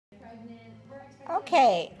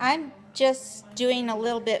Okay, I'm just doing a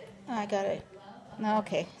little bit. I gotta.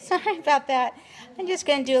 Okay, sorry about that. I'm just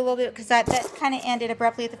gonna do a little bit because that kind of ended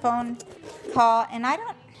abruptly at the phone call, and I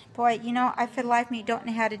don't. Boy, I for the life of me don't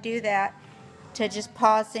know how to do that. To just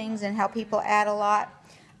pause things and help people add a lot.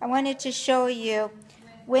 I wanted to show you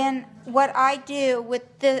what I do with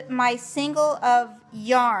my single of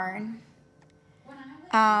yarn.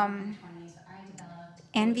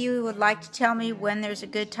 Envy would like to tell me when there's a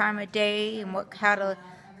good time of day and how to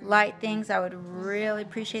light things. I would really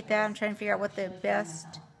appreciate that. I'm trying to figure out what the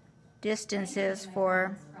best distance is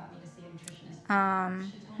for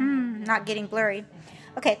not getting blurry.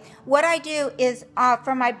 Okay, what I do is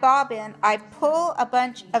for my bobbin, I pull a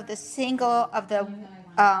bunch of the single of the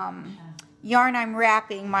yarn I'm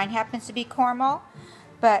wrapping. Mine happens to be Cornwall,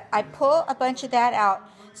 but I pull a bunch of that out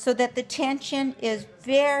so that the tension is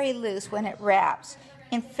very loose when it wraps.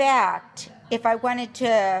 In fact, if I wanted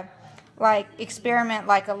to experiment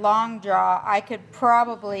like a long draw, I could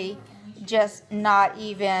probably just not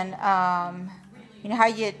even, you know how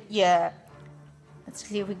you let's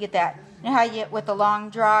see if we get that. You know how with the long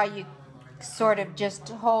draw, you sort of just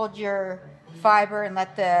hold your fiber and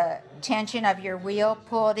let the tension of your wheel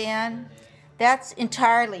pull it in? That's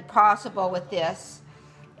entirely possible with this.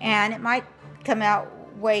 And it might come out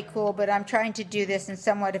way cool, but I'm trying to do this in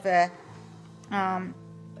somewhat of a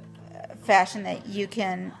fashion that you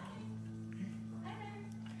can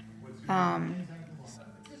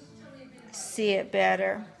see it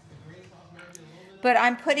better. But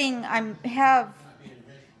I have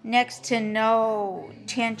next to no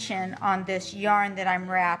tension on this yarn that I'm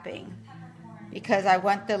wrapping because I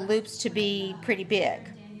want the loops to be pretty big.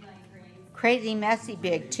 Crazy messy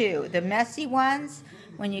big too. The messy ones,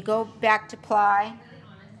 when you go back to ply,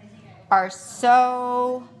 are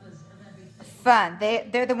so fun.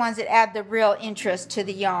 They're the ones that add the real interest to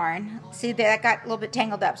the yarn. See, that got a little bit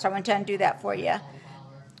tangled up, so I want to undo that for you. I'm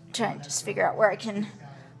trying to just figure out where I can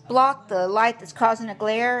block the light that's causing a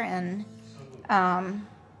glare. And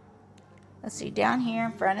let's see, down here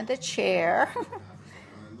in front of the chair.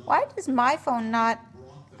 Why does my phone not...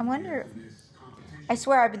 I wonder... I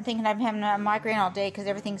swear I've been thinking I'm having a migraine all day because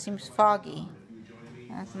everything seems foggy.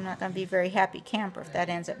 I'm not going to be a very happy camper if that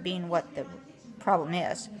ends up being what the problem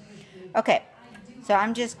is. Okay, so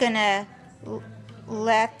I'm just going to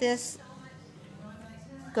let this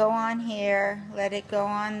go on here, let it go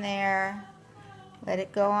on there, let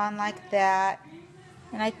it go on like that.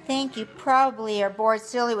 And I think you probably are bored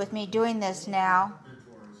silly with me doing this now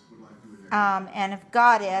and have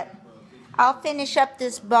got it. I'll finish up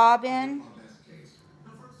this bobbin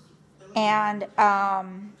and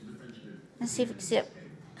let's see if we can see it.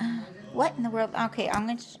 What in the world? Okay, I'm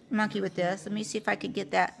going to monkey with this. Let me see if I could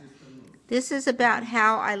get that. This is about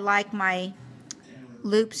how I like my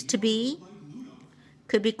loops to be.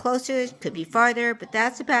 Could be closer, could be farther, but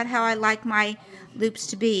that's about how I like my loops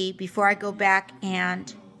to be before I go back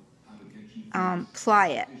and ply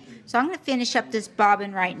it. So I'm going to finish up this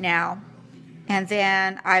bobbin right now, and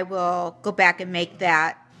then I will go back and make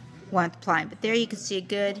that one with plying. But there you can see a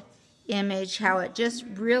good image how it just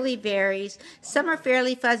really varies. Some are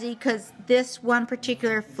fairly fuzzy because this one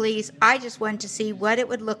particular fleece, I just wanted to see what it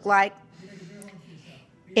would look like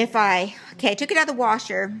if I took it out of the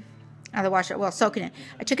washer, well, soaking it.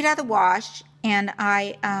 I took it out of the wash and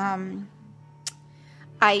I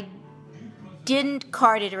didn't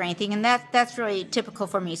card it or anything, and that's really typical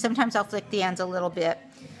for me. Sometimes I'll flick the ends a little bit,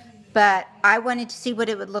 but I wanted to see what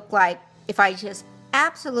it would look like if I just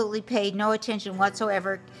absolutely paid no attention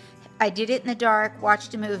whatsoever. I did it in the dark,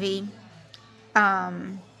 watched a movie.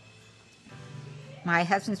 My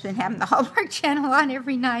husband's been having the Hallmark Channel on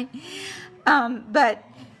every night. But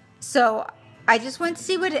so I just wanted to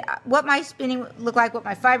see what my spinning would look like, what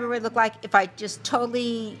my fiber would look like if I just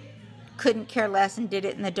totally couldn't care less and did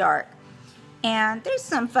it in the dark. And there's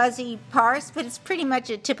some fuzzy parts, but it's pretty much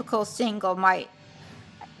a typical single. I'm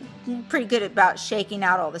pretty good about shaking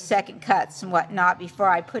out all the second cuts and whatnot before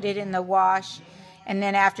I put it in the wash. And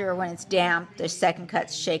then after, when it's damp, the second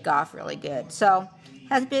cuts shake off really good. So,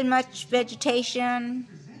 hasn't been much vegetation,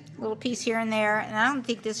 a little piece here and there. And I don't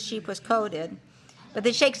think this sheep was coated, but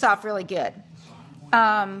it shakes off really good.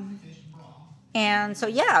 And so,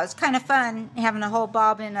 yeah, it was kind of fun having a whole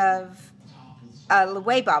bobbin of, a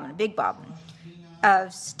big bobbin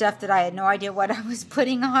of stuff that I had no idea what I was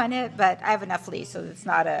putting on it. But I have enough fleece, so it's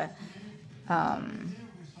not have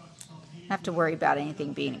to worry about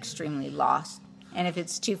anything being extremely lost. And if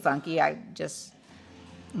it's too funky, I just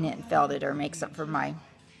knit and felt it or make something for my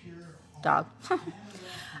dog.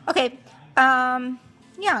 Okay, yeah,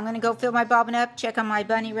 I'm going to go fill my bobbin up, check on my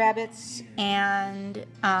bunny rabbits, and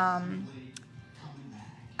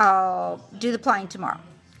I'll do the plying tomorrow.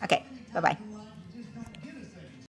 Okay, bye-bye.